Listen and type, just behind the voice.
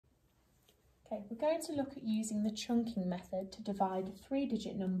Okay, we're going to look at using the chunking method to divide a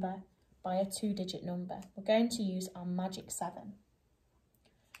 3-digit number by a 2-digit number. We're going to use our magic 7.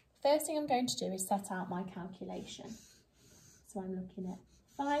 First thing I'm going to do is set out my calculation. So I'm looking at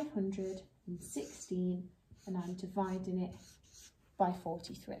 516 and I'm dividing it by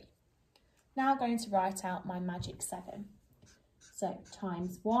 43. Now I'm going to write out my magic 7. So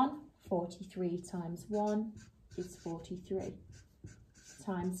times 1, 43 times 1 is 43.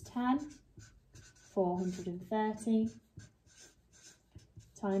 Times 10, 430,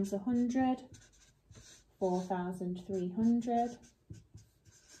 times 100, 4,300,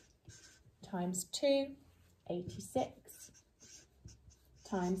 times 2, 86,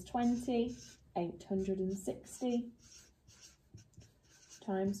 times 20, 860,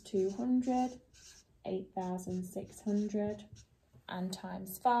 times 200, 8,600, and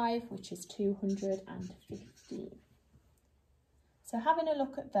times 5, which is 215. So having a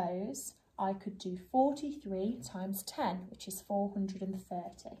look at those, I could do 43 times 10, which is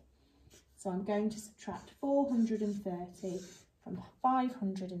 430. So I'm going to subtract 430 from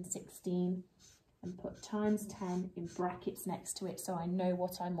 516 and put times 10 in brackets next to it so I know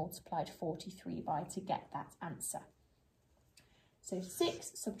what I multiplied 43 by to get that answer. So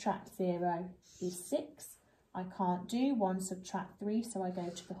 6 subtract 0 is 6. I can't do 1 subtract 3, so I go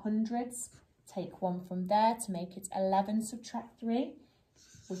to the hundreds. Take 1 from there to make it 11 subtract 3,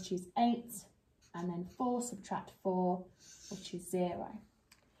 which is 8, and then 4 subtract 4, which is 0.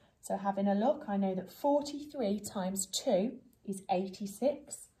 So having a look, I know that 43 times 2 is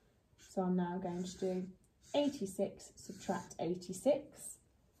 86. So I'm now going to do 86 subtract 86.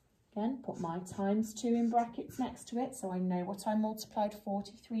 Again, put my times 2 in brackets next to it so I know what I multiplied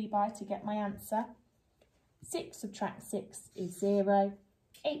 43 by to get my answer. 6 subtract 6 is 0.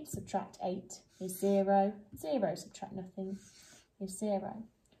 8 subtract 8 is 0. 0 subtract nothing is 0.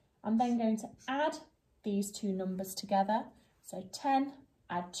 I'm then going to add these two numbers together. So 10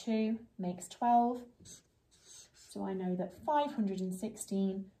 add 2 makes 12. So I know that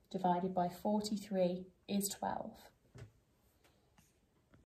 516 divided by 43 is 12.